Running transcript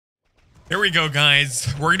Here we go, guys.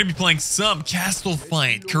 We're going to be playing some Castle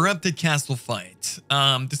Fight, Corrupted Castle Fight.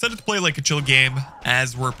 Decided to play like a chill game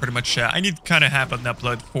as we're pretty much, I need to kind of have an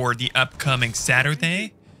upload for the upcoming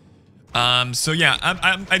Saturday. So yeah,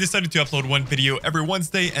 I decided to upload one video every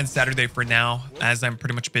Wednesday and Saturday for now, as I'm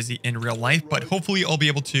pretty much busy in real life, but hopefully I'll be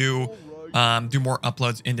able to do more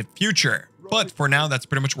uploads in the future. But for now, that's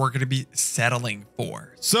pretty much what we're going to be settling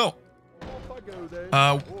for. So,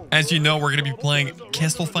 as you know, we're going to be playing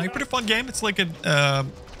Castle Fight. Pretty fun game. It's like a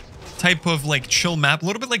type of like chill map, a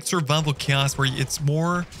little bit like Survival Chaos, where it's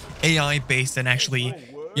more AI based than actually,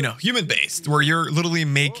 you know, human based, where you're literally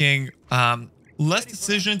making less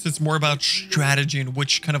decisions. It's more about strategy and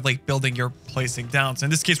which kind of like building you're placing down. So in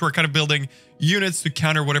this case, we're kind of building units to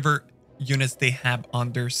counter whatever units they have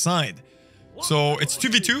on their side. So it's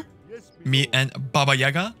 2v2, me and Baba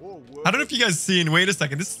Yaga. I don't know if you guys seen, wait a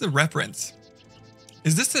second, this is a reference.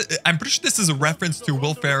 Is this a, I'm pretty sure this is a reference to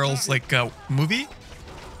Will Ferrell's like movie.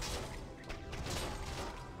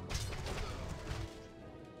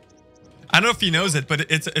 I don't know if he knows it, but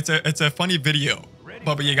it's a funny video.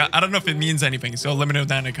 Baba Yaga. I don't know if it means anything, so let me know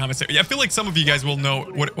down in the comments. I feel like some of you guys will know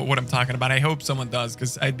what I'm talking about. I hope someone does,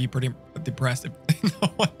 because I'd be pretty depressed if no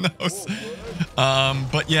one knows.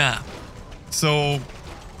 But yeah, so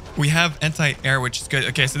we have anti-air, which is good.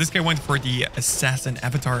 Okay, so this guy went for the assassin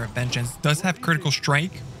avatar of vengeance. Does have critical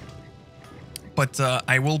strike, but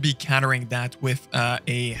I will be countering that with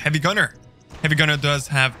a heavy gunner. Heavy gunner does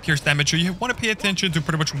have pierce damage, so you want to pay attention to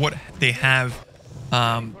pretty much what they have,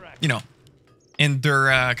 you know, in their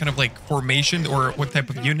kind of like formation or what type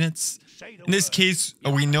of units. In this case,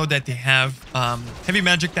 we know that they have heavy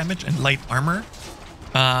magic damage and light armor.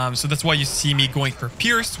 So that's why you see me going for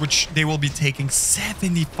Pierce, which they will be taking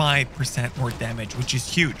 75% more damage, which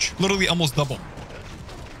is huge. Literally almost double.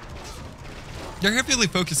 They're heavily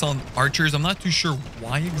focused on archers. I'm not too sure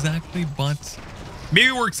why exactly, but maybe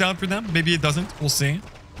it works out for them. Maybe it doesn't. We'll see.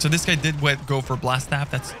 So this guy did go for Blast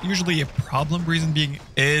Staff. That's usually a problem. Reason being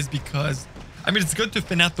is because, I mean, it's good to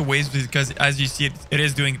thin out the waves because as you see, it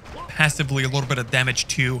is doing passively a little bit of damage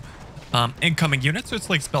to incoming units. So it's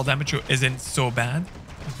like spell damage isn't so bad.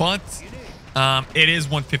 But it is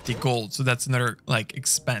 150 gold, so that's another like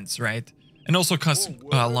expense, right? And also costs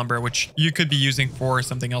lumber, which you could be using for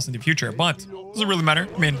something else in the future, but it doesn't really matter.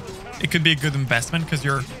 I mean, it could be a good investment because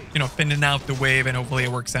you're, you know, thinning out the wave and hopefully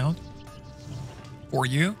it works out for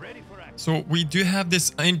you. So we do have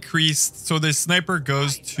this increased, so the sniper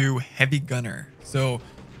goes to heavy gunner. So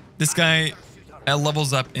this guy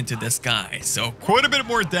levels up into this guy, so quite a bit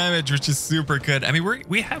more damage, which is super good. I mean,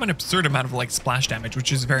 we have an absurd amount of like splash damage,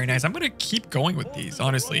 which is very nice. I'm gonna keep going with these,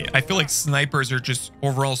 honestly. I feel like snipers are just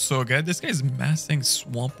overall so good. This guy's massing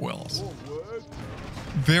swamp wells.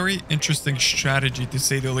 Very interesting strategy, to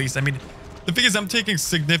say the least. I mean, the thing is, I'm taking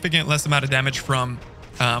significant less amount of damage from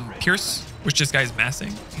Pierce, which this guy's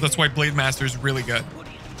massing. That's why Blade Master is really good.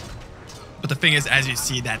 But the thing is, as you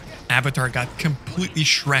see, that avatar got completely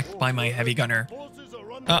shreked by my heavy gunner.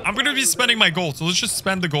 I'm going to be spending my gold, so let's just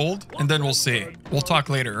spend the gold, and then we'll see. We'll talk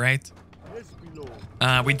later, right?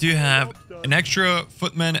 We do have an extra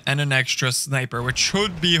footman and an extra sniper, which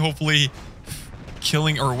should be hopefully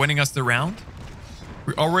killing or winning us the round.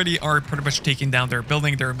 We already are pretty much taking down their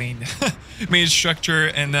building, their main main structure,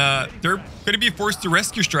 and they're going to be forced to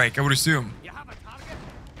rescue strike, I would assume.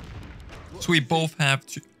 So we both have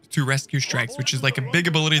two rescue strikes, which is like a big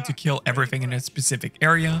ability to kill everything in a specific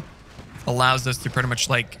area. Allows us to pretty much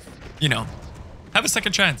like, you know, have a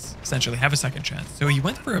second chance, essentially have a second chance. So he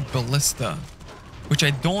went for a ballista, which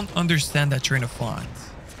I don't understand that train of thought.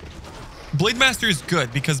 Blade Master is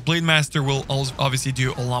good because Blade Master will also obviously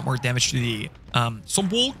do a lot more damage to the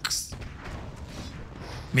Sumbulks.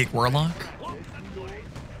 Make Warlock.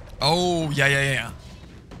 Oh, yeah.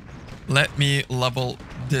 Let me level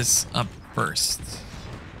this up first.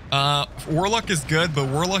 Warlock is good, but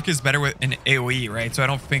Warlock is better with an AoE, right? So I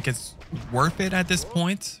don't think it's worth it at this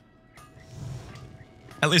point.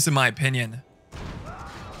 At least in my opinion.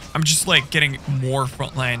 I'm just like getting more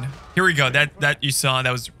frontline. Here we go. That you saw,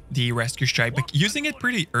 that was the rescue strike. But using it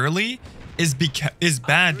pretty early is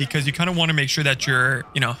bad because you kind of want to make sure that you're,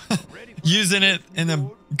 you know, using it in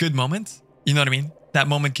a good moment. You know what I mean? That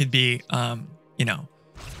moment could be, you know,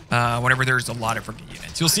 whenever there's a lot of freaking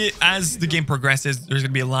units. You'll see as the game progresses, there's going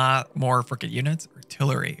to be a lot more freaking units.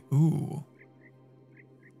 Artillery. Ooh.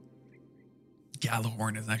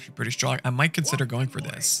 Gallahorn is actually pretty strong. I might consider going for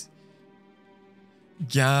this.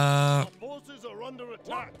 Yeah.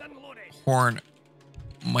 Horn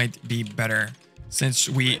might be better since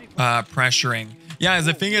we pressuring. Yeah,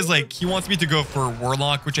 the thing is, like, he wants me to go for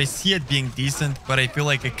Warlock, which I see it being decent, but I feel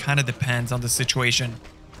like it kind of depends on the situation.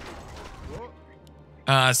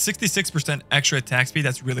 66% extra attack speed.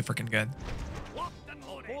 That's really freaking good.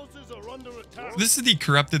 So this is the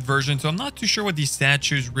corrupted version, so I'm not too sure what these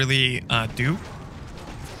statues really do.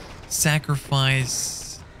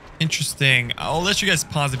 Sacrifice. Interesting. I'll let you guys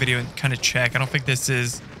pause the video and kind of check. I don't think this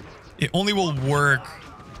is... It only will work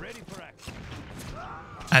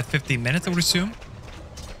at 15 minutes, I would assume.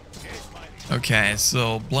 Okay,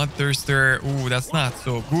 so Bloodthirster. Ooh, that's not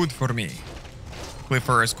so good for me.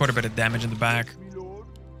 Cliffer has quite a bit of damage in the back.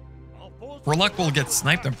 Warlock will get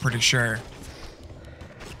sniped, I'm pretty sure.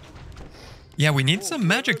 Yeah, we need some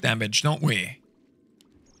magic damage, don't we?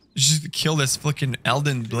 Just kill this flicking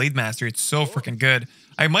Elden Blade Master. It's so freaking good.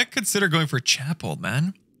 I might consider going for Chapel,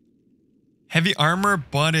 man. Heavy armor,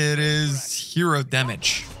 but it is hero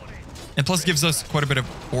damage. And plus gives us quite a bit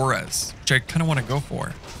of auras, which I kind of want to go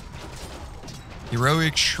for.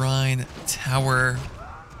 Heroic Shrine, Tower.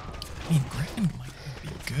 I mean, Griffin might be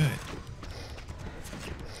good.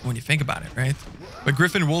 When you think about it, right? But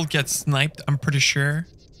Griffin will get sniped, I'm pretty sure.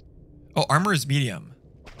 Oh, armor is medium.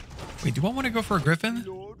 Wait, do I want to go for a Griffin?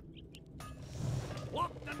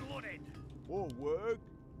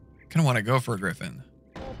 Kind of want to go for a Griffin.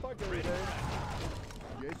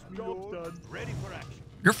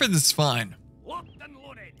 Griffin is fine.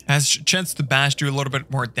 Has chance to bash, do a little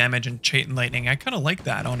bit more damage, and Chain and Lightning. I kind of like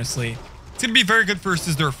that, honestly. It's going to be very good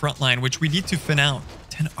versus their front line, which we need to thin out.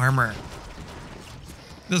 10 armor.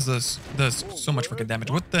 This does so much freaking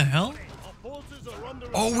damage. What the hell?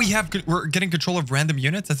 Oh, we're getting control of random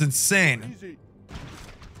units? That's insane.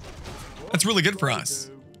 That's really good for us.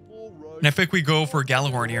 And I think we go for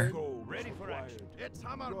Gallahorn here.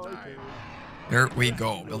 There we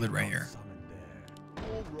go. Build it right here.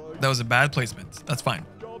 That was a bad placement. That's fine.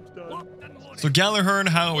 So Gallahorn,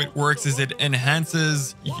 how it works is it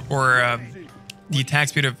enhances the attack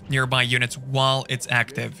speed of nearby units while it's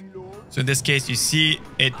active. So in this case, you see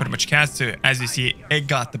it pretty much casts it. As you see, it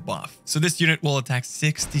got the buff. So this unit will attack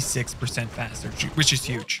 66% faster, which is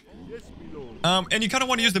huge. And you kind of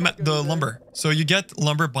want to use the lumber. So you get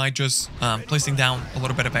lumber by just placing down a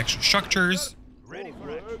little bit of extra structures.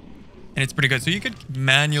 And it's pretty good. So you could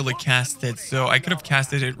manually cast it. So I could have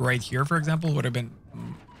casted it right here, for example. Would have been...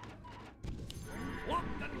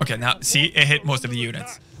 Okay, now see, it hit most of the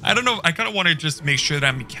units. I don't know. I kind of want to just make sure that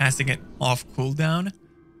I'm casting it off cooldown.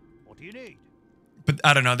 But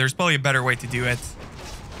I don't know. There's probably a better way to do it.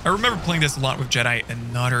 I remember playing this a lot with Jedi.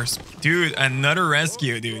 Another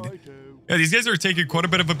rescue, dude. Yeah, these guys are taking quite a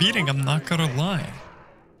bit of a beating. I'm not gonna lie.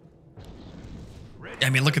 I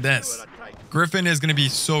mean, look at this. Griffin is gonna be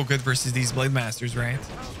so good versus these Blade Masters, right?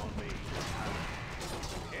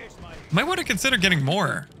 Might want to consider getting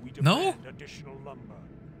more. No?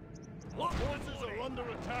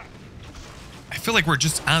 I feel like we're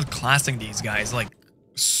just outclassing these guys, like,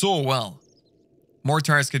 so well.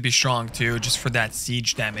 Mortars could be strong too, just for that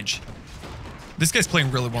siege damage. This guy's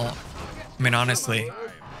playing really well. I mean, honestly.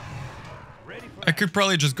 I could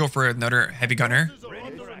probably just go for another heavy gunner.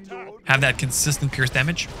 Have that consistent pierce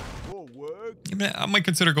damage. I might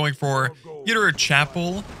consider going for either a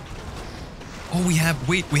Chapel. Oh, we have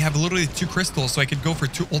literally 2 crystals, so I could go for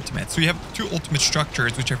 2 ultimates. So you have 2 ultimate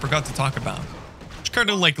structures, which I forgot to talk about. Which kind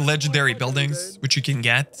of like legendary buildings, which you can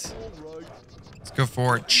get. Let's go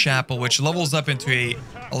for Chapel, which levels up into a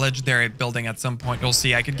legendary building at some point. You'll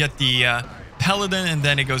see. I could get the Paladin, and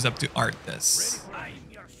then it goes up to Arthas.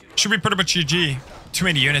 Should be pretty much GG. Too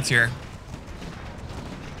many units here.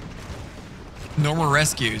 No more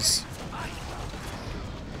rescues.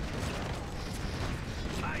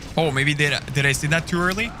 Oh, maybe did I see that too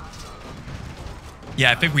early?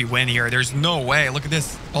 Yeah, I think we win here. There's no way. Look at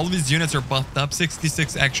this. All of these units are buffed up.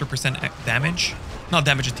 66 extra % damage. Not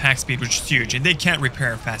damage, attack speed, which is huge. And they can't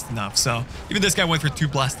repair fast enough. So even this guy went for 2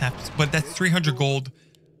 blast taps. But that's 300 gold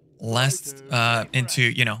less into,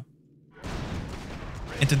 you know,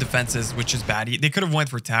 into defenses, which is bad. They could have went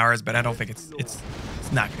for towers, but I don't think it's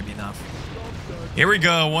not going to be enough. Here we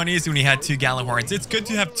go. One easy when you had 2 Gallahorns. It's good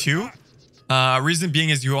to have 2. Reason being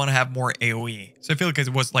is you want to have more AoE. So I feel like it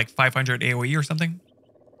was like 500 AoE or something.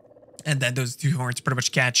 And then those 2 horns pretty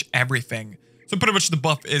much catch everything. So pretty much the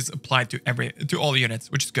buff is applied to all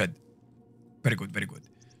units, which is good. Very good, very good.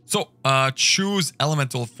 So choose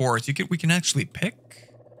elemental force. We can actually pick.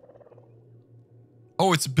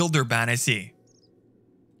 Oh, it's builder ban, I see.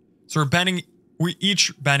 So we're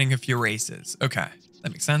each banning a few races. Okay,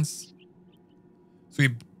 that makes sense. So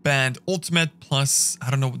we banned ultimate plus, I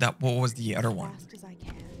don't know what was the other one.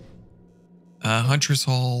 Hunter's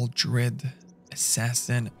Hall, Druid,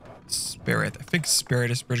 Assassin, Spirit. I think Spirit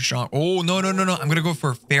is pretty strong. Oh, no. I'm going to go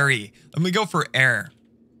for Fairy. I'm going to go for Air.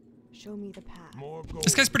 Show me the path.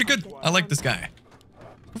 This guy's pretty good. I like this guy.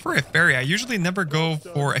 Go for a fairy. I usually never go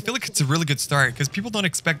for... I feel like it's a really good start because people don't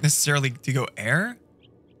expect necessarily to go air.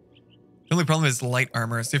 The only problem is light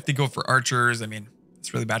armor. So if they go for archers, I mean,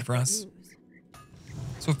 it's really bad for us.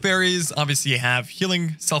 So fairies obviously have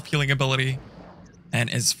healing, self-healing ability, and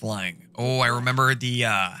is flying. Oh, I remember the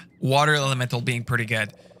water elemental being pretty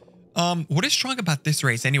good. What is strong about this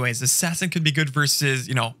race anyways? Assassin could be good versus,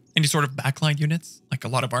 you know, any sort of backline units, like a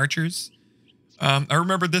lot of archers. I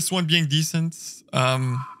remember this one being decent.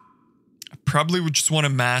 I probably would just want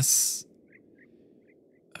to mass.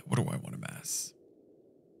 What do I want to mass?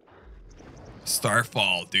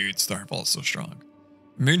 Starfall, dude. Starfall is so strong.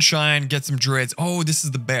 Moonshine, get some druids. Oh, this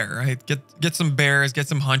is the bear, right? Get some bears, get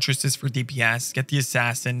some huntresses for DPS, get the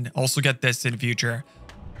assassin, also get this in future.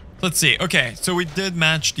 Let's see. Okay, so we did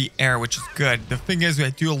match the air, which is good. The thing is,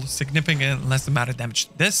 I do a significant less amount of damage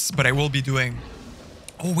to this, but I will be doing...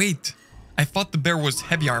 Oh, wait. I thought the bear was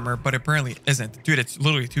heavy armor, but apparently isn't. Dude, it's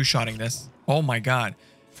literally two-shotting this. Oh my god.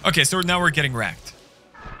 Okay, so now we're getting wrecked.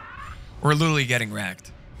 We're literally getting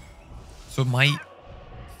wrecked. So my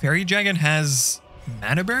fairy dragon has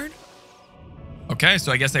mana burn? Okay,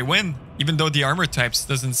 so I guess I win, even though the armor types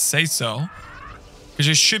doesn't say so. Because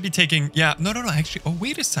it should be taking... Yeah, no, actually... Oh,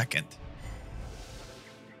 wait a second.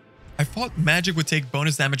 I thought magic would take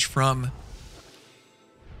bonus damage from...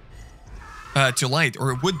 to light,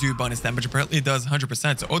 or it would do bonus damage. Apparently it does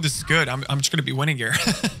 100%. So, oh, this is good. I'm just going to be winning here.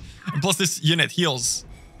 And plus this unit heals,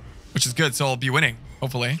 which is good. So I'll be winning,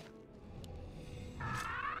 hopefully.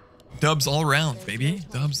 Dubs all around, baby.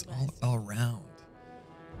 Dubs all around.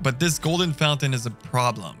 But this golden fountain is a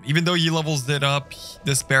problem. Even though he levels it up,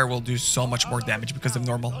 this bear will do so much more damage because of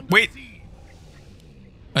normal. Wait!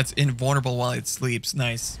 That's invulnerable while it sleeps.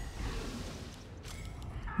 Nice.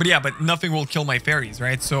 But yeah, but nothing will kill my fairies,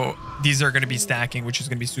 right? So these are going to be stacking, which is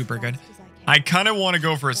going to be super good. I kind of want to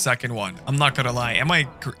go for a second one. I'm not going to lie. Am I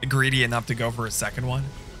greedy enough to go for a second one?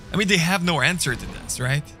 I mean, they have no answer to this,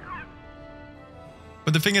 right?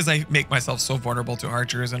 But the thing is, I make myself so vulnerable to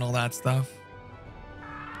archers and all that stuff.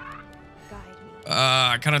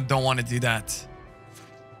 I kind of don't want to do that.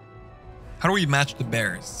 How do we match the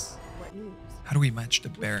bears? How do we match the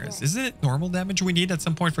bears? Is it normal damage we need at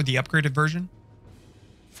some point for the upgraded version?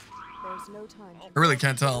 I really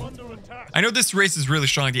can't tell. I know this race is really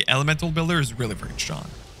strong. The elemental builder is really freaking strong.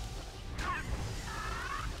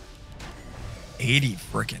 80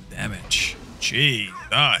 freaking damage.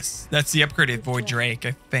 Jesus. That's the upgraded Void Drake,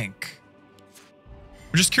 I think.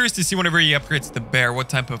 I'm just curious to see whenever he upgrades the bear, what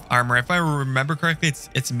type of armor. If I remember correctly,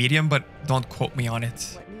 it's medium, but don't quote me on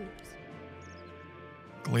it.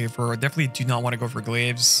 Glaiver. Definitely do not want to go for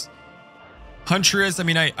glaives. Huntress. I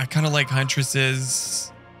mean, I kind of like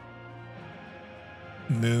huntresses.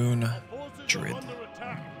 Moon. Druid.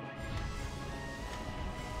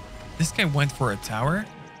 This guy went for a tower?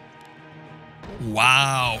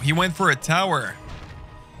 Wow. He went for a tower.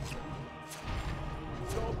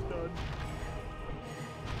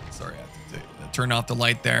 Sorry, I have to turn off the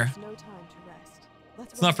light there.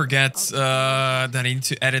 Let's not forget that I need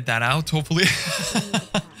to edit that out, hopefully.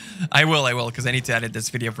 I will, because I need to edit this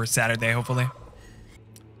video for Saturday, hopefully.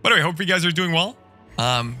 But anyway, hope you guys are doing well.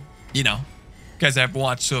 You know, you guys have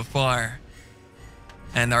watched so far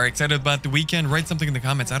and are excited about the weekend, write something in the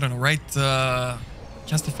comments. I don't know, write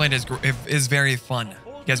Castle Flight is very fun.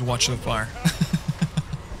 You guys watch so far.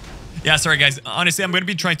 Yeah, sorry guys. Honestly, I'm going to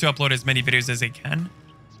be trying to upload as many videos as I can.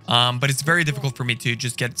 But it's very difficult for me to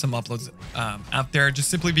just get some uploads out there, just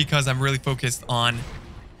simply because I'm really focused on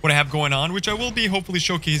what I have going on, which I will be hopefully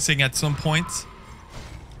showcasing at some point.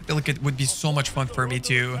 I feel like it would be so much fun for me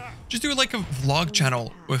to just do like a vlog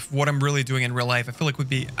channel with what I'm really doing in real life. I feel like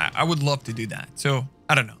I would love to do that. So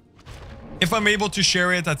I don't know. If I'm able to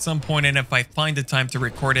share it at some point, and if I find the time to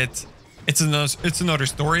record it, it's another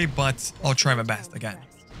story, but I'll try my best again. I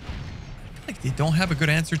feel like they don't have a good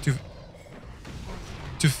answer to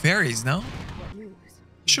fairies, no?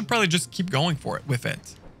 Should probably just keep going for it with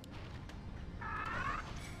it.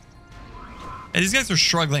 And these guys are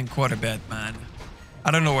struggling quite a bit, man. I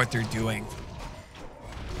don't know what they're doing.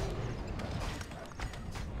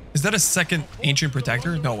 Is that a second Ancient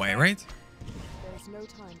Protector? No way, right?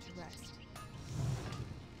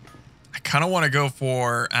 I kind of want to go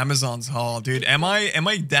for Amazon's Hall, dude. Am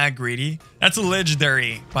I that greedy? That's a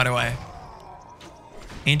legendary, by the way.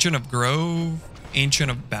 Ancient of Grove, Ancient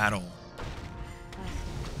of Battle.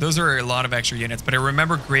 Those are a lot of extra units, but I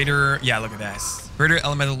remember Greater... Yeah, look at this. Greater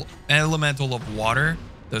Elemental of Water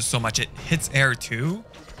does so much. It hits air too.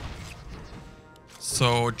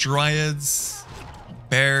 So Dryads,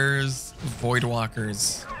 Bears,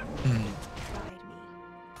 Voidwalkers.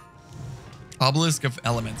 Obelisk of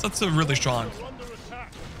Elements. That's a really strong.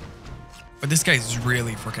 But this guy's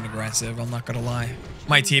really freaking aggressive. I'm not gonna lie.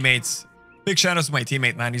 My teammates. Big shout out to my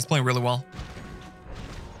teammate, man. He's playing really well.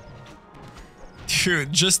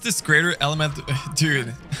 Dude, just this greater element.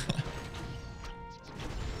 Dude.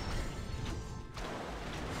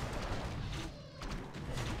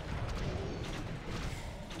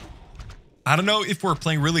 I don't know if we're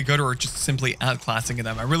playing really good or just simply outclassing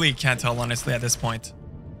them. I really can't tell, honestly, at this point.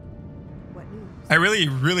 I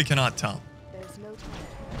really cannot tell.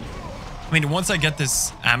 I mean, once I get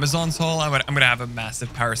this Amazon's haul, I'm gonna have a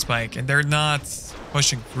massive power spike, and they're not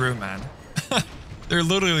pushing through, man. They're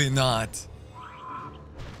literally not.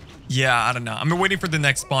 Yeah, I don't know. I'm waiting for the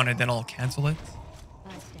next spawn, and then I'll cancel it.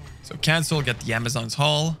 So cancel, get the Amazon's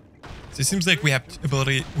haul. So it seems like we have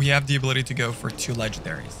the ability to go for 2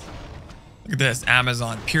 legendaries. Look at this,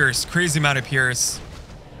 Amazon, Pierce, crazy amount of Pierce.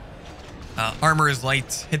 Armor is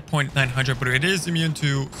light, hit point 900, but it is immune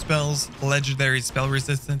to spells, legendary spell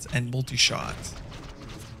resistance, and multi-shot.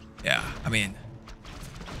 Yeah, I mean,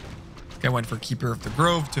 I went for Keeper of the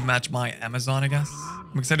Grove to match my Amazon, I guess.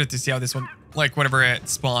 I'm excited to see how this one, like whenever it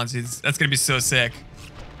spawns, that's gonna be so sick.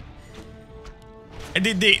 And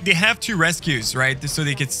they have 2 rescues, right? So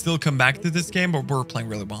they could still come back to this game, but we're playing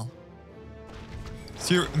really well.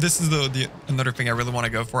 So this is another thing I really want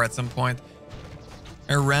to go for at some point.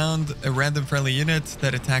 Around a random friendly unit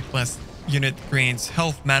that attack plus unit gains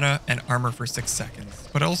health, mana, and armor for 6 seconds.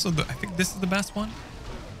 But also, I think this is the best one.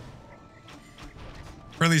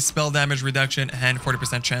 Friendly spell damage reduction and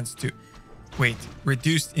 40% chance to... Wait,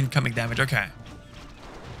 reduced incoming damage. Okay.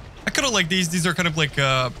 I kind of like these. These are kind of like,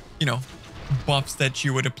 you know, buffs that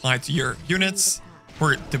you would apply to your units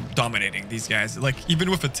for dominating these guys. Like, even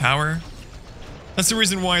with a tower... That's the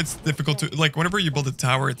reason why it's difficult to... Like, whenever you build a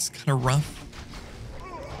tower, it's kind of rough.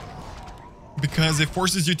 Because it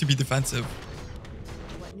forces you to be defensive.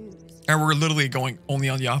 And we're literally going only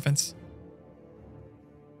on the offense.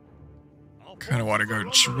 Kind of want to go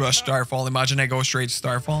rush Starfall. Imagine I go straight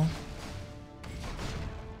Starfall.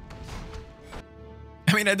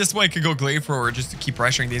 I mean, at this point, I could go Glaive Thrower just to keep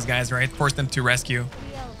pressuring these guys, right? Force them to rescue.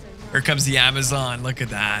 Here comes the Amazon. Look at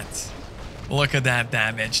that. Look at that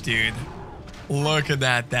damage, dude. Look at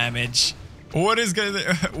that damage. What is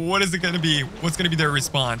it gonna be? What's gonna be their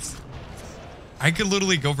response? I could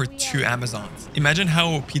literally go for 2 Amazons. Imagine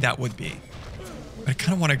how OP that would be. But I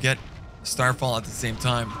kind of want to get Starfall at the same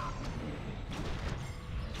time.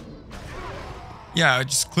 Yeah,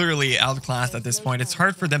 just clearly outclassed at this point. It's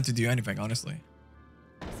hard for them to do anything, honestly.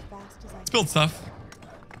 Let's build stuff.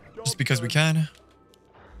 Just because we can.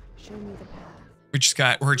 We're just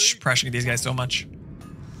pressuring these guys so much.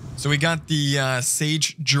 So we got the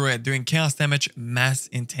Sage Druid doing Chaos Damage, Mass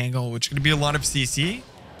Entangle, which is going to be a lot of CC.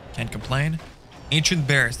 Can't complain. Ancient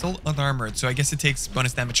Bear, still unarmored, so I guess it takes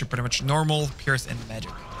bonus damage to pretty much normal, Pierce, and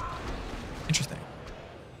Magic. Interesting.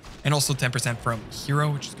 And also 10% from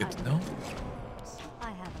Hero, which is good to know.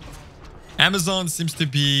 Amazon seems to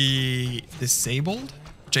be disabled,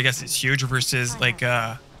 which I guess is huge versus like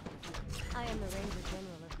a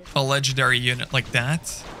legendary unit like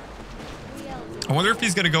that. I wonder if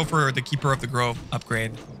he's going to go for the Keeper of the Grove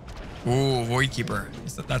upgrade. Ooh, Void Keeper.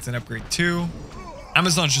 So that's an upgrade too.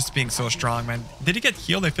 Amazon's just being so strong, man. Did he get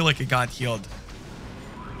healed? I feel like it got healed.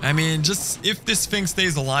 I mean, just if this thing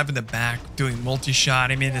stays alive in the back doing multi-shot,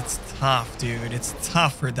 I mean, it's tough, dude. It's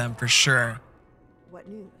tough for them for sure. What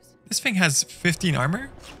news? This thing has 15 armor?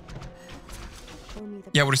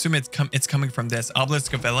 Yeah, I would assume it's coming from this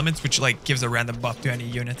Obelisk of Elements, which like gives a random buff to any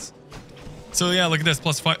units. So yeah, look at this,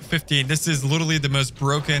 plus 15. This is literally the most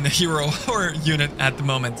broken hero or unit at the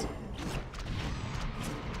moment.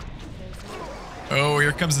 Oh,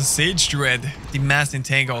 here comes the Sage Druid, the Mass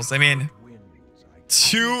Entangles. I mean,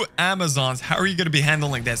 2 Amazons. How are you going to be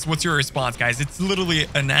handling this? What's your response, guys? It's literally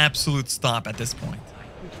an absolute stop at this point.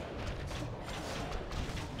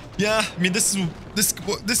 Yeah, I mean, this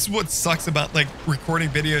is what sucks about like recording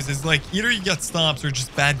videos is like either you get stops or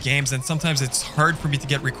just bad games, and sometimes it's hard for me to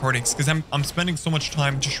get recordings because I'm spending so much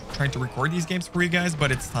time just trying to record these games for you guys,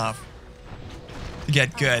 but it's tough to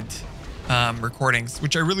get good recordings,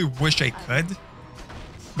 which I really wish I could.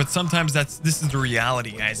 But sometimes this is the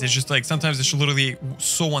reality, guys. It's just like sometimes it's literally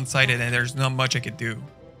so one-sided and there's not much I could do.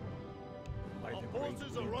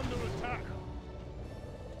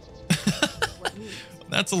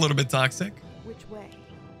 That's a little bit toxic. Which way?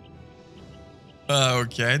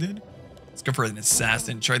 Okay, dude. Let's go for an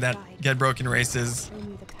assassin. Try that. Get broken races.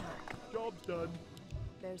 Job's done.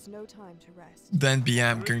 There's no time to rest. Then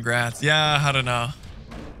BM, congrats. Yeah, I don't know.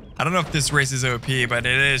 I don't know if this race is OP, but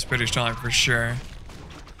it is pretty strong for sure.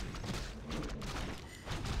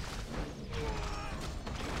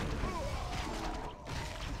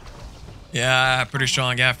 Yeah, pretty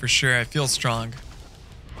strong. Yeah, for sure. I feel strong.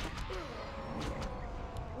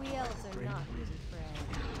 We elves are not easy prey.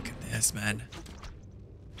 Look at this, man.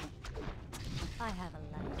 I have a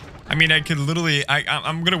life. I mean, I could literally...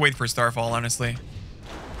 I'm gonna wait for Starfall, honestly.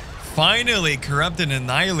 Finally, Corrupted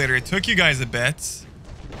Annihilator. It took you guys a bit.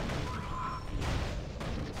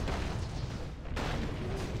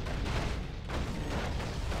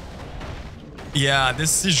 Yeah,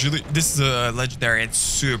 this is a legendary. It's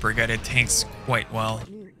super good. It tanks quite well.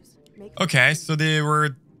 Okay, so they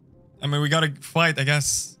were... I mean, we gotta fight, I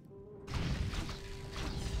guess.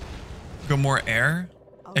 Go more air?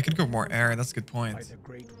 I could go more air. That's a good point. As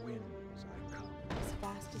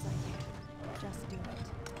fast as I can. Just do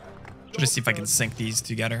it. Just see if I can sync these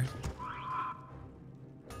together.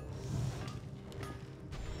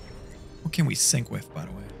 What can we sync with, by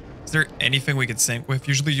the way? Is there anything we could sync with?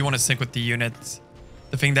 Usually you want to sync with the unit.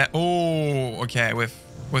 The thing that... Oh, okay. With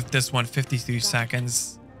this one, 52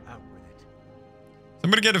 seconds. So I'm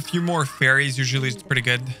going to get a few more fairies. Usually it's pretty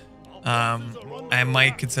good. I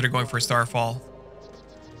might consider going for Starfall.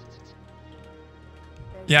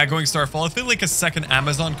 Yeah, going Starfall. I feel like a second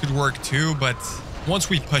Amazon could work too, but once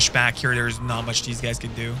we push back here, there's not much these guys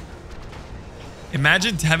can do.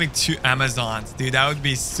 Imagine having 2 Amazons. Dude, that would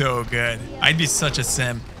be so good. I'd be such a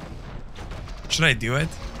simp. Should I do it?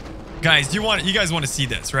 Guys, you guys want to see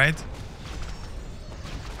this, right?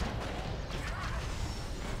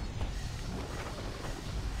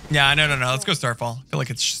 Yeah, no. Let's go Starfall. I feel like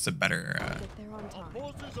it's just a better...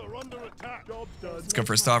 Let's go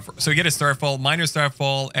for Starfall. So we get a Starfall, minor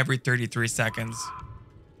Starfall every 33 seconds.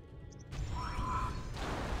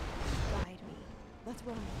 Guide me. Let's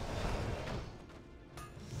run.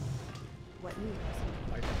 What news?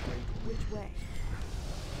 Which way?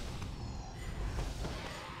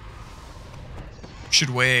 Should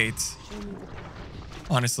wait.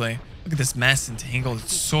 Honestly, look at this Mass Entangled.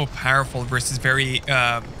 It's so powerful versus very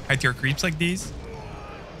high tier creeps like these.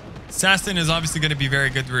 Assassin is obviously going to be very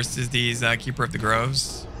good versus these Keeper of the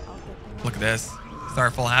Groves. Look at this.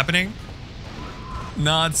 Starfall happening.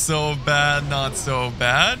 Not so bad,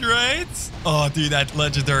 right? Oh, dude, that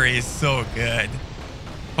legendary is so good.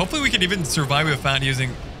 Hopefully we can even survive without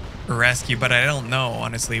using a rescue, but I don't know,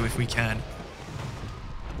 honestly, if we can.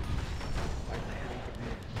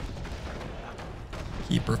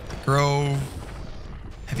 Keeper of the Grove.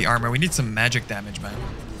 Heavy armor. We need some magic damage, man.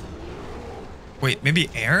 Wait, maybe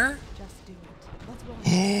air? Just do it. Let's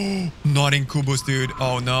run. Not Incubus, dude.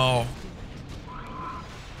 Oh, no.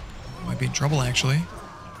 Might be in trouble, actually.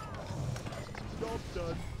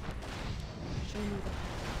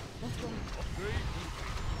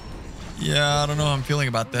 Yeah, I don't know how I'm feeling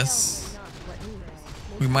about this.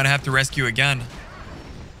 We might have to rescue again.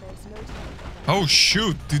 Oh,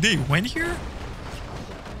 shoot. Do they win here?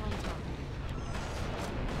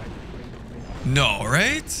 No,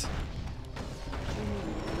 right?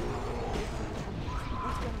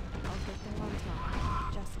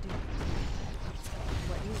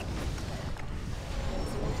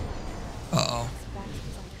 Uh-oh.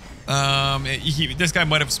 This guy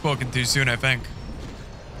might have spoken too soon, I think.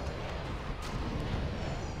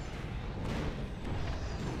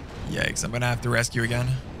 Yikes, I'm gonna have to rescue again,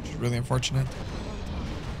 which is really unfortunate.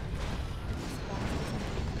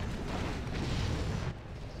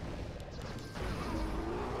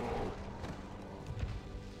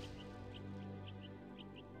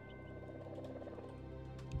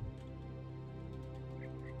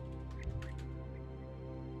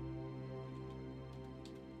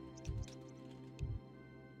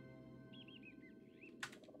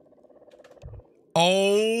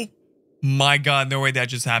 Oh my god, no way that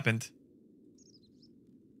just happened.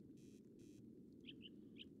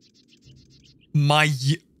 My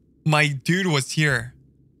dude was here.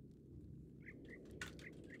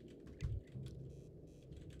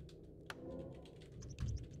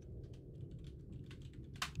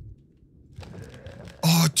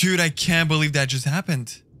 Oh, dude, I can't believe that just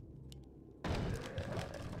happened.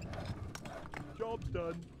 Job's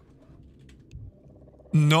done.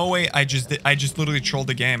 No way, I just literally trolled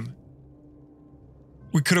the game.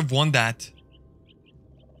 We could have won that.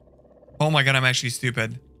 Oh my god, I'm actually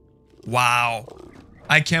stupid. Wow.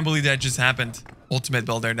 I can't believe that just happened. Ultimate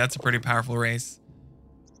Builder, that's a pretty powerful race.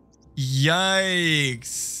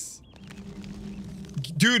 Yikes.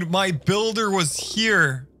 Dude, my builder was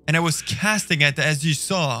here and I was casting it as you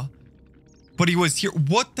saw. But he was here.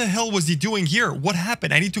 What the hell was he doing here? What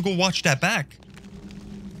happened? I need to go watch that back.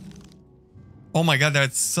 Oh my god,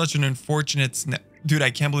 that's such an unfortunate snap. Dude, I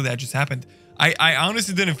can't believe that just happened. I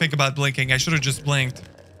honestly didn't think about blinking. I should have just blinked.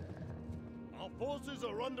 Our forces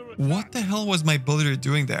are under attack. What the hell was my builder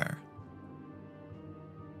doing there?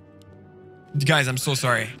 Guys, I'm so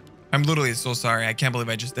sorry. I'm literally so sorry. I can't believe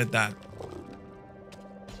I just did that.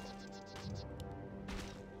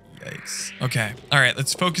 Yikes. Okay. All right,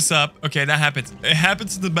 let's focus up. Okay, that happens. It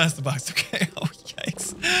happens to the best of us. Okay. Oh,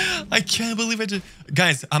 yikes. I can't believe I just...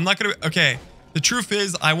 Guys, I'm not going to... Okay. The truth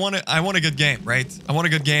is, I want a good game, right? I want a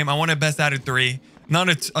good game. I want a best out of 3. Not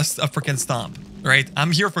a freaking stomp, right?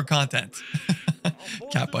 I'm here for content.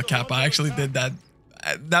 Kappa. I actually did that.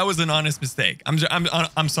 That was an honest mistake.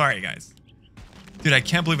 I'm sorry, guys. Dude, I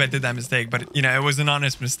can't believe I did that mistake, but, you know, it was an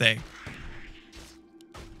honest mistake.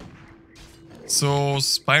 So,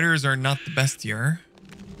 spiders are not the best here.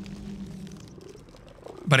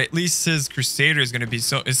 But at least his Crusader is going to be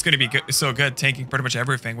so... It's going to be so good, tanking pretty much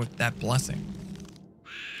everything with that blessing.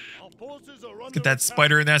 Get that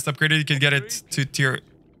spider nest upgraded. You can get it to tier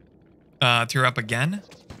up again.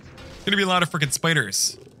 It's going to be a lot of freaking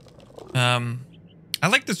spiders. I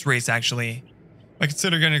like this race, actually. I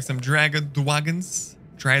consider getting some dragons.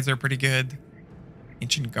 Dryads are pretty good.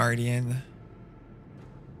 Ancient Guardian.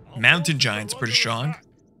 Mountain Giant's pretty strong.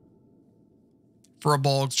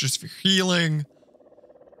 Furbolgs just for healing.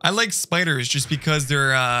 I like spiders just because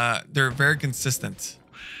they're very consistent.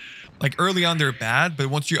 Like early on they're bad, but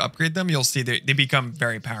once you upgrade them, you'll see they become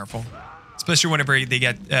very powerful. Especially whenever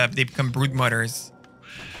they become brood mutters.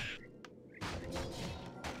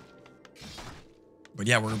 But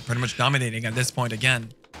yeah, we're pretty much dominating at this point again.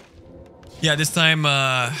 Yeah, this time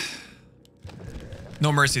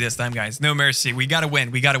no mercy this time, guys. No mercy. We gotta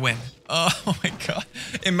win. Oh my god.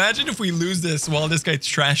 Imagine if we lose this while this guy's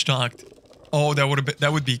trash talked. Oh,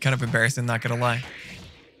 that would be kind of embarrassing, not gonna lie.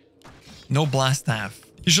 No blast staff.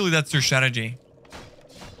 Usually that's their strategy.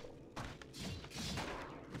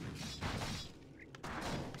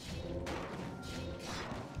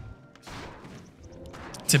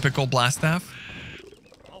 Typical blast staff.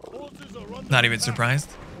 Not even surprised.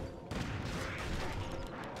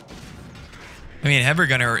 I mean, Heavy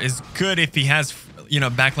Gunner is good if he has, you know,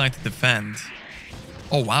 backline to defend.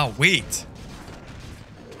 Oh, wow. Wait.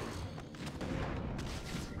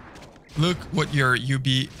 Look what your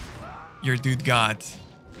dude got.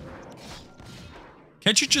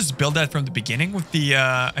 Can't you just build that from the beginning with the,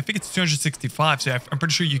 I think it's 265, so I'm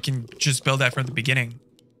pretty sure you can just build that from the beginning.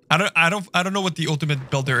 I don't know what the ultimate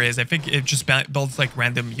builder is. I think it just builds like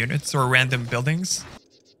random units or random buildings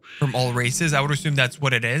from all races. I would assume that's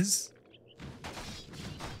what it is.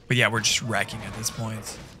 But yeah, we're just wrecking at this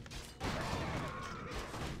point.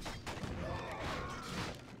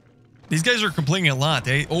 These guys are complaining a lot,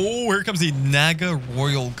 eh? Oh, here comes the Naga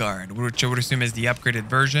Royal Guard, which I would assume is the upgraded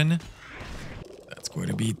version. That's quite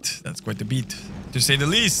a beat. That's quite a beat, to say the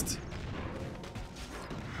least.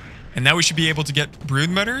 And now we should be able to get Brood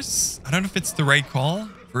Mutters. I don't know if it's the right call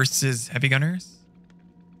versus Heavy Gunners.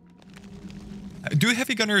 Do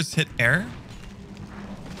Heavy Gunners hit air?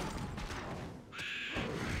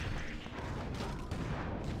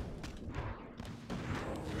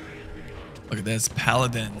 Look at this,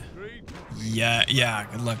 Paladin. Yeah,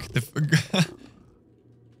 good luck.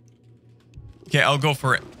 Okay, I'll go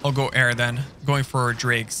for it. I'll go air then. Going for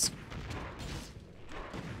Drakes.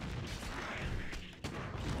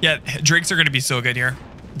 Yeah, Drakes are going to be so good here.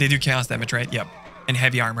 They do chaos damage, right? Yep. And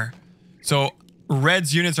heavy armor. So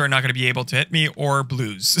Red's units are not going to be able to hit me, or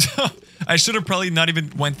Blues. I should have probably not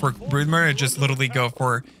even went for Broodmare and just literally go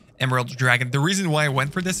for Emerald Dragon. The reason why I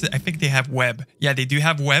went for this is I think they have web. Yeah, they do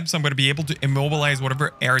have web, so I'm going to be able to immobilize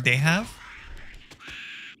whatever air they have.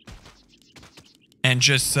 And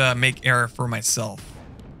just make air for myself.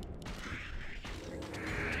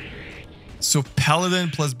 So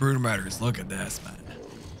Paladin plus Broodmarders. Look at this, man.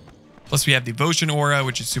 Plus we have Devotion Aura,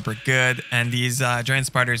 which is super good. And these giant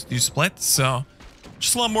spiders do split. So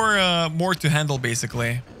just a lot more to handle,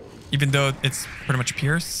 basically. Even though it's pretty much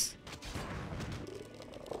Pierce.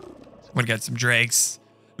 I'm going to get some Drakes.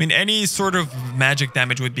 I mean, any sort of magic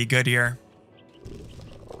damage would be good here.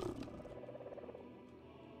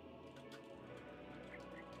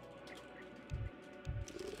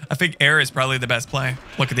 I think air is probably the best play.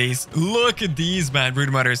 Look at these. Look at these, man.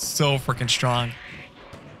 Broodmother is so freaking strong.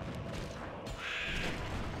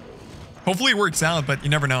 Hopefully it works out, but you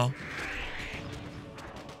never know.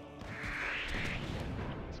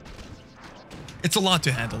 It's a lot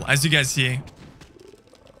to handle, as you guys see.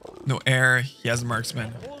 No air. He has a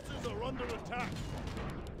marksman.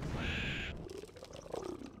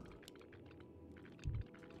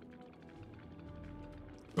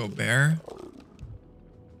 Go bear.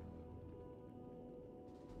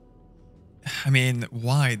 I mean,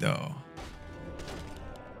 why though?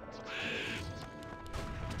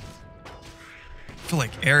 I feel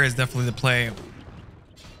like air is definitely the play.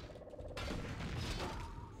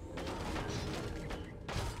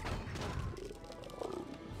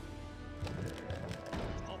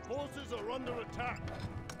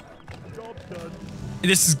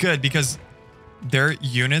 This is good because their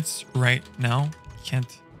units right now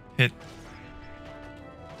can't hit.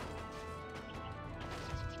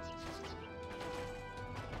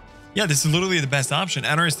 Yeah, this is literally the best option. I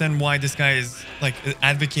don't understand why this guy is like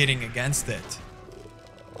advocating against it.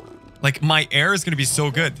 Like my air is going to be so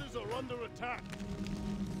good.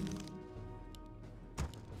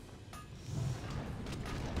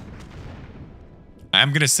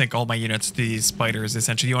 I'm going to sync all my units to these spiders.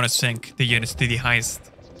 Essentially, you want to sync the units to the highest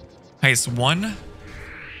one.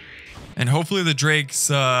 And hopefully the Drake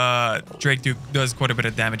does quite a bit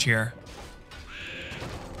of damage here.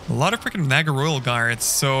 A lot of freaking Naga Royal guards,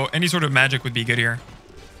 so any sort of magic would be good here.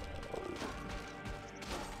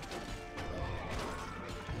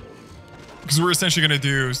 Because we're essentially going to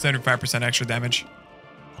do 75% extra damage.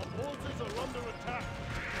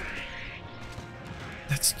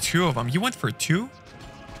 That's 2 of them. You went for 2?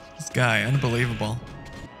 This guy, unbelievable.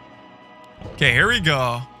 Okay, here we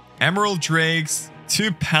go. Emerald Drakes,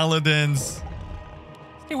 2 Paladins.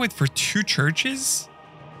 They went for 2 churches?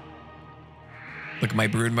 Look at my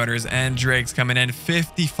Broodmutters and Drakes coming in.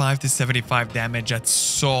 55 to 75 damage. That's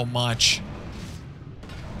so much.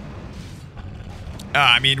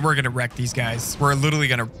 I mean, we're going to wreck these guys. We're literally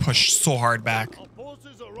going to push so hard back.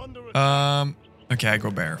 Okay, I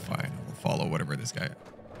go bear. Fine. We'll follow whatever this guy.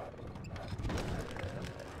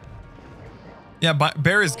 Yeah, but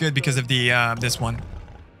bear is good because of the this one.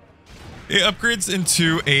 It upgrades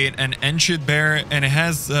into an ancient bear, and it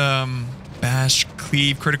has bash,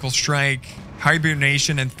 cleave, critical strike,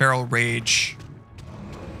 hibernation, and feral rage.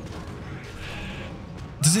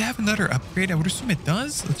 Does it have another upgrade? I would assume it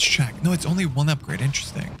does. Let's check. No, it's only 1 upgrade.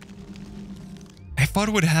 Interesting. I thought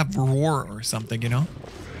it would have roar or something, you know?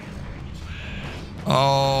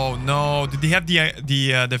 Oh no! Did they have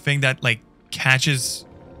the thing that like catches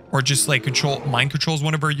or just like mind controls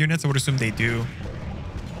one of our units? I would assume they do.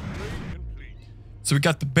 So we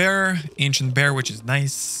got the bear, ancient bear, which is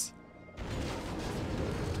nice.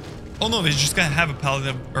 Oh no, they just gotta have a paladin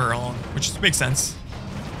of their own, which makes sense.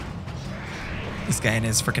 This guy and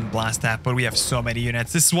his freaking blast tap, but we have so many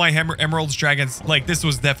units. This is why Emerald's Dragons, like this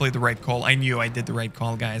was definitely the right call. I knew I did the right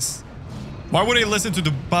call, guys. Why would I listen to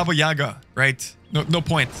the Baba Yaga, right? No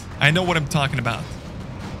point. I know what I'm talking about.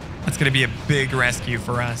 That's going to be a big rescue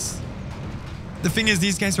for us. The thing is,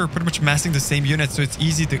 these guys are pretty much massing the same unit, so it's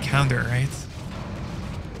easy to counter, right?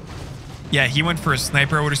 Yeah, he went for a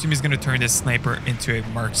sniper. I would assume he's going to turn this sniper into a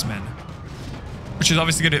marksman. Which is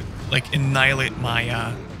obviously going to, like, annihilate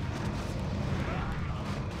my...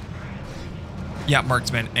 Yeah,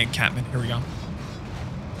 marksman and catman. Here we go.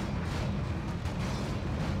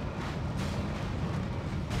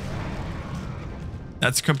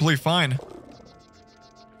 That's completely fine.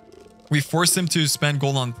 We force him to spend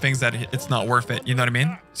gold on things that it's not worth it. You know what I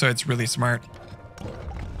mean? So it's really smart.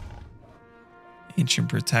 Ancient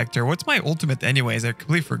Protector. What's my ultimate anyways? I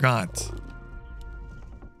completely forgot.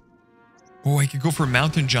 Oh, I could go for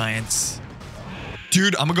Mountain Giants.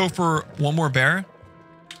 Dude, I'm gonna go for 1 more bear.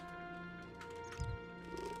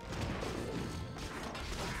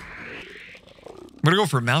 I'm gonna go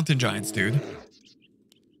for Mountain Giants, dude.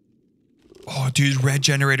 Oh, dude, red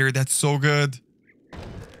generator. That's so good.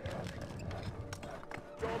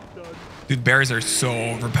 Dude, bears are so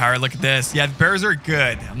overpowered. Look at this. Yeah, bears are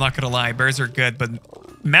good. I'm not going to lie. Bears are good, but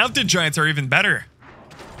Mountain Giants are even better.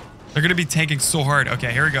 They're going to be tanking so hard.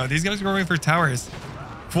 Okay, here we go. These guys are going for towers.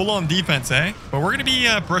 Full on defense, eh? But we're going to be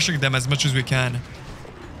brushing them as much as we can.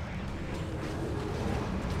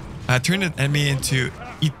 Turn an enemy into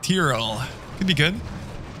ethereal. Could be good.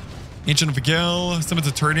 Ancient Vigil, summons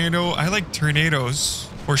a tornado. I like tornadoes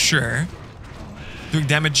for sure. Doing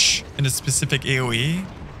damage in a specific AoE.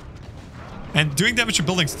 And doing damage to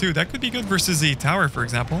buildings too. That could be good versus the tower, for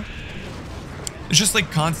example. It's just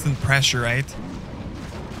like constant pressure, right?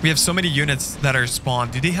 We have so many units that are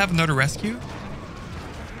spawned. Do they have another rescue?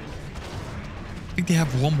 I think they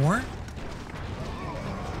have 1 more.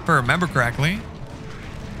 If I remember correctly.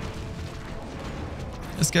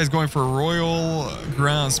 This guy's going for royal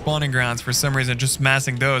grounds, spawning grounds for some reason, just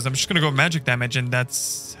massing those. I'm just going to go magic damage, and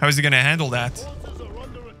that's... How is he going to handle that?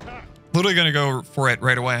 Literally going to go for it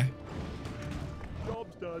right away.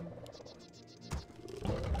 Job's done.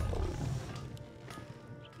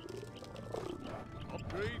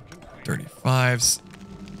 35s.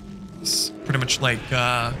 It's pretty much like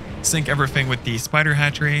sync everything with the spider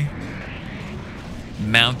hatchery.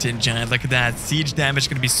 Mountain Giant, look at that. Siege damage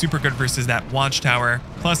going to be super good versus that watchtower.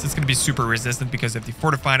 Plus, it's going to be super resistant because of the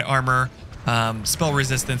fortified armor, spell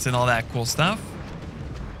resistance, and all that cool stuff.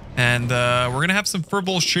 And we're going to have some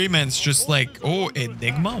furball shamans just like... Oh,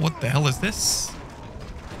 Enigma? What the hell is this?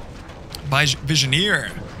 By Visioneer.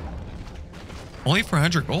 Only for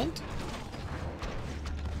 100 gold?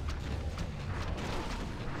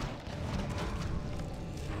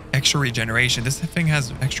 Extra regeneration. This thing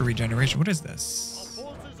has extra regeneration. What is this?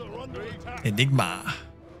 Enigma.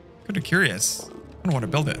 Kind of curious. I don't want to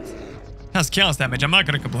build it. Has chaos damage. I'm not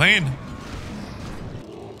going to complain.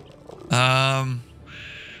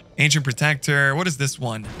 Ancient Protector. What is this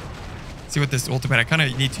one? Let's see what this ultimate. I kind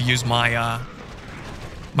of need to use my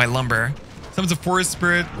my lumber. Summons a forest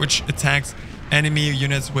spirit which attacks enemy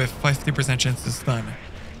units with 50% chance to stun.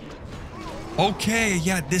 Okay,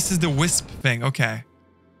 yeah, this is the wisp thing. Okay.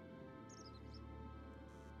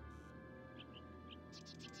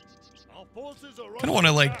 Kind of want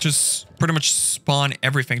to like just pretty much spawn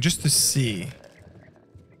everything just to see.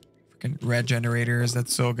 Freaking red generators,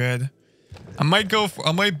 that's so good. I might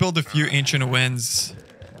build a few ancient winds.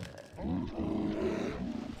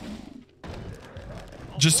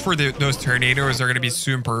 Just for those tornadoes are going to be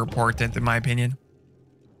super important in my opinion.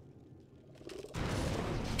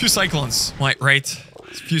 Few cyclones, right?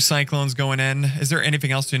 A few cyclones going in. Is there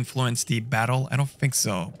anything else to influence the battle? I don't think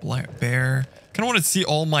so. Black bear. Kind of want to see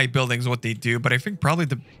all my buildings, what they do, but I think probably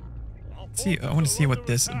the... Let's see, I want to see what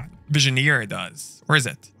this Visioneer does. Where is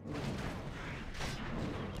it?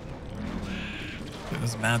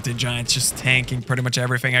 Those mountain giants just tanking pretty much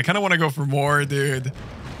everything. I kind of want to go for more, dude.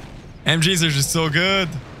 MGs are just so good.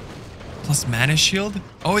 Plus mana shield.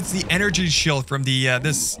 Oh, it's the energy shield from the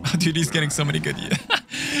this. Oh, dude, he's getting so many good.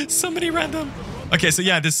 So many random. Okay, so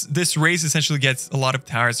yeah, this race essentially gets a lot of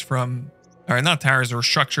towers from, or not towers, or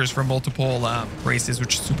structures from multiple races,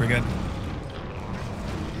 which is super good.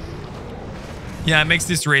 Yeah, it makes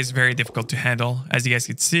this race very difficult to handle, as you guys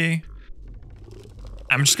can see.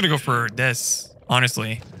 I'm just gonna go for this.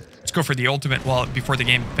 Honestly, let's go for the ultimate while before the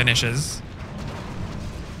game finishes.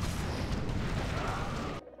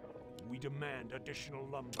 We demand additional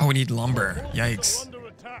lumber. Oh, we need lumber. Yikes. I'm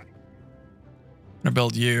gonna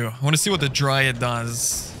build you. I want to see what the Dryad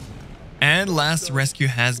does. And last rescue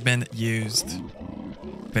has been used.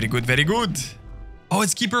 Very good, very good. Oh,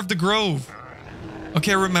 it's Keeper of the Grove.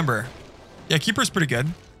 Okay, I remember. Yeah, Keeper's pretty good.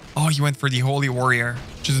 Oh, he went for the Holy Warrior,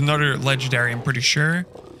 which is another legendary, I'm pretty sure.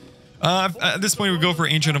 At this point, we go for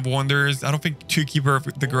Ancient of Wonders. I don't think 2 Keeper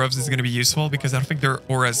of the Groves is going to be useful because I don't think their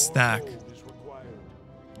auras stack.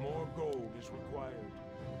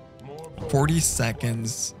 40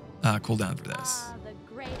 seconds cooldown for this.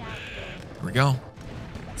 Here we go.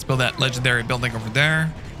 Let's build that legendary building over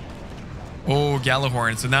there. Oh,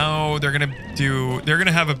 Gallahorn. So now they're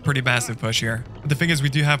gonna have a pretty massive push here. But the thing is, we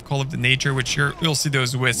do have Call of the Nature, which you'll see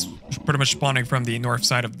those wisps pretty much spawning from the north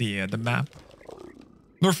side of the map.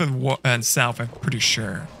 North and south, I'm pretty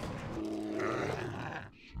sure.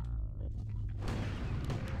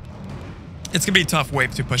 It's gonna be a tough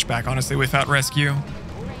wave to push back, honestly, without rescue.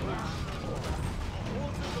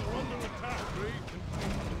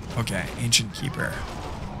 Okay, Ancient Keeper.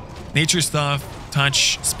 Nature stuff,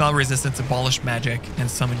 touch, spell resistance, abolish magic, and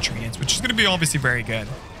summon treants, which is gonna be obviously very good.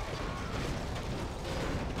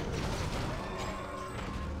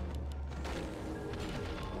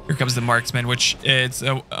 Here comes the marksman, which it's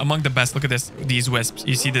among the best. Look at this, these wisps.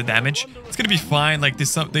 You see the damage? It's gonna be fine. Like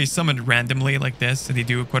they summon randomly like this, and they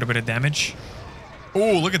do quite a bit of damage.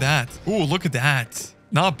 Oh, look at that. Oh, look at that.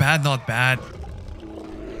 Not bad, not bad.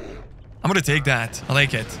 I'm gonna take that. I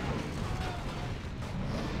like it.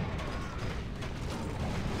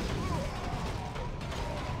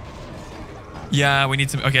 Yeah, we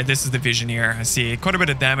need some. Okay, this is the Visioneer. I see quite a bit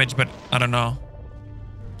of damage, but I don't know.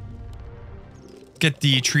 Get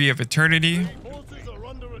the Tree of Eternity.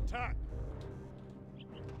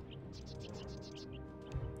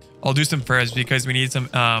 I'll do some first because we need some.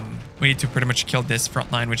 We need to pretty much kill this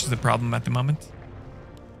front line, which is the problem at the moment.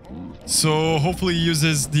 So hopefully he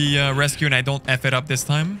uses the rescue and I don't F it up this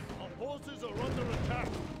time.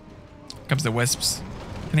 Comes the wisps.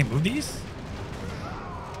 Can I move these?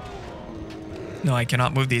 No, I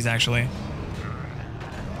cannot move these actually.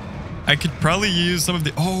 I could probably use some of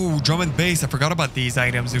the... Oh, drum and bass. I forgot about these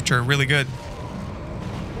items, which are really good.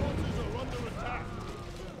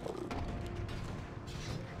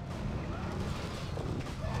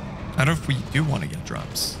 I don't know if we do want to get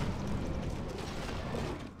drums.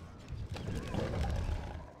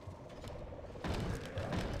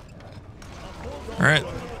 All right.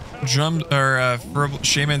 Drum or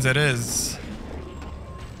shamans it is.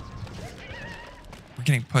 We're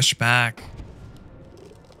getting pushed back.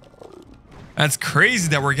 That's crazy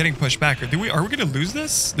that we're getting pushed back. Are we going to lose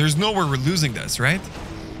this? There's no way we're losing this, right?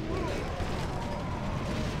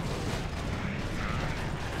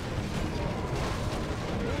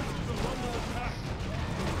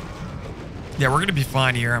 Yeah, we're going to be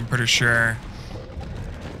fine here, I'm pretty sure.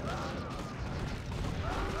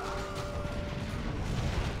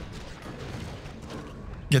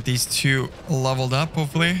 Get these two leveled up,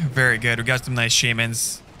 hopefully. Very good. We got some nice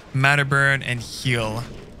shamans. Matter burn and heal.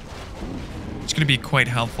 It's going to be quite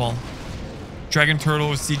helpful. Dragon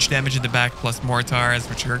turtle with siege damage in the back plus mortars,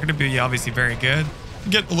 which are going to be obviously very good.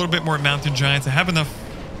 Get a little bit more mountain giants. I have enough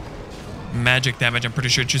magic damage, I'm pretty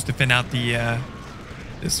sure, just to thin out the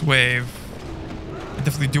this wave. I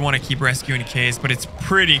definitely do want to keep rescuing in case, but it's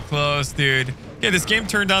pretty close, dude. Yeah, this game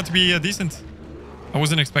turned out to be decent. I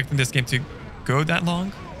wasn't expecting this game to go that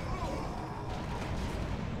long.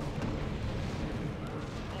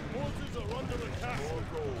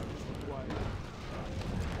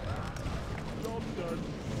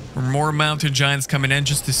 More mountain giants coming in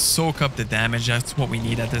just to soak up the damage. That's what we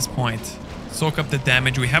need at this point. Soak up the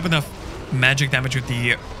damage. We have enough magic damage with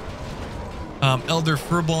the elder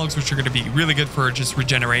furbolgs, which are going to be really good for just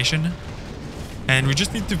regeneration. And we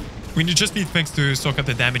just need things to soak up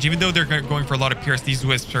the damage. Even though they're going for a lot of pierce, these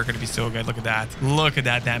wisps are going to be so good. Look at that. Look at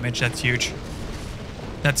that damage. That's huge.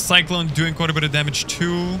 That cyclone doing quite a bit of damage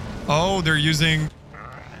too. Oh, they're using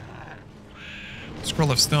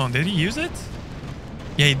Scroll of Stone. Did he use it?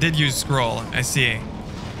 Yeah, he did use scroll. I see.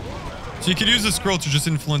 So you could use the scroll to just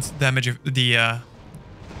influence the damage of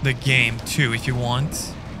the game too, if you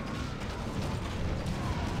want.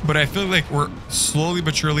 But I feel like we're slowly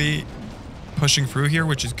but surely pushing through here,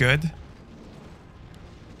 which is good.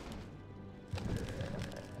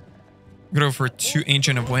 Go for 2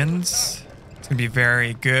 Ancient of Winds. It's gonna be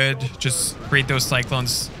very good. Just create those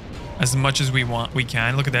cyclones as much as we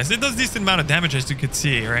can. Look at this. It does decent amount of damage, as you could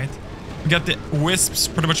see, right? We got the wisps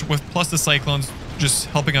pretty much with plus the cyclones just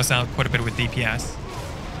helping us out quite a bit with DPS.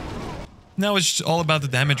 Now it's just all about the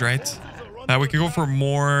damage, right? We could go for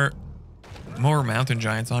more mountain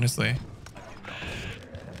giants, honestly.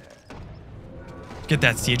 Get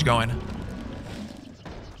that siege going.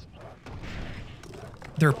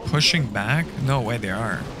 They're pushing back? No way they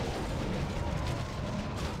are.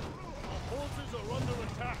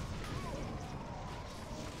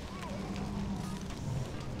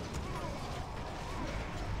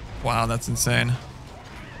 Wow, that's insane.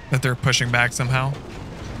 That they're pushing back somehow.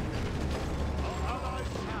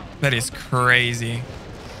 That is crazy.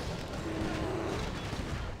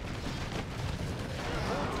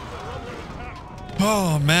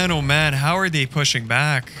 Oh man, how are they pushing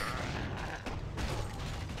back?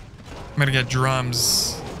 I'm gonna get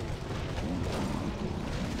drums.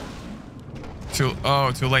 Too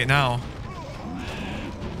late now.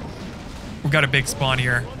 We got a big spawn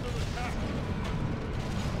here.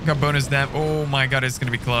 Got bonus dam. Oh my god, it's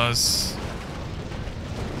gonna be close.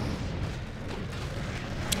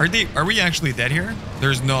 Are we actually dead here?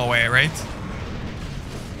 There's no way, right?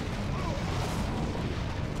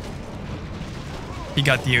 He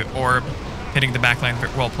got the orb hitting the backline.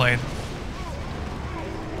 Well played.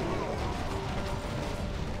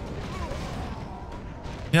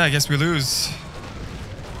 Yeah, I guess we lose.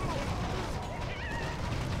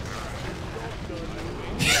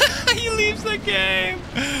 He leaves the game.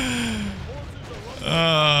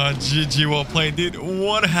 GG, well played, dude.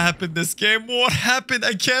 What happened this game? What happened?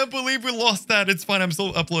 I can't believe we lost that. It's fine. I'm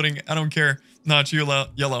still uploading. I don't care. Not you,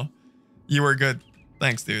 Yellow. You were good.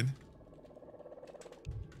 Thanks, dude.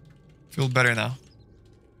 Feel better now.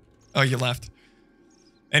 Oh, you left.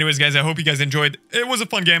 Anyways, guys, I hope you guys enjoyed. It was a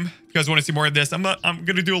fun game. If you guys want to see more of this, I'm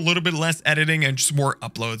gonna do a little bit less editing and just more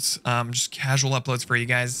uploads. Just casual uploads for you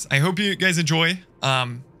guys. I hope you guys enjoy.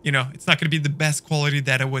 You know, it's not gonna be the best quality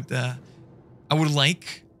that I would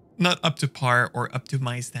like. Not up to par or up to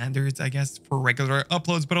my standards, I guess, for regular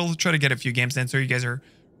uploads, but I'll try to get a few games in so you guys are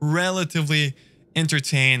relatively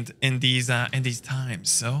entertained in these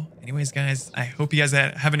times. So anyways, guys, I hope you guys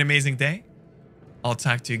have an amazing day. I'll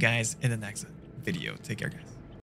talk to you guys in the next video. Take care, guys.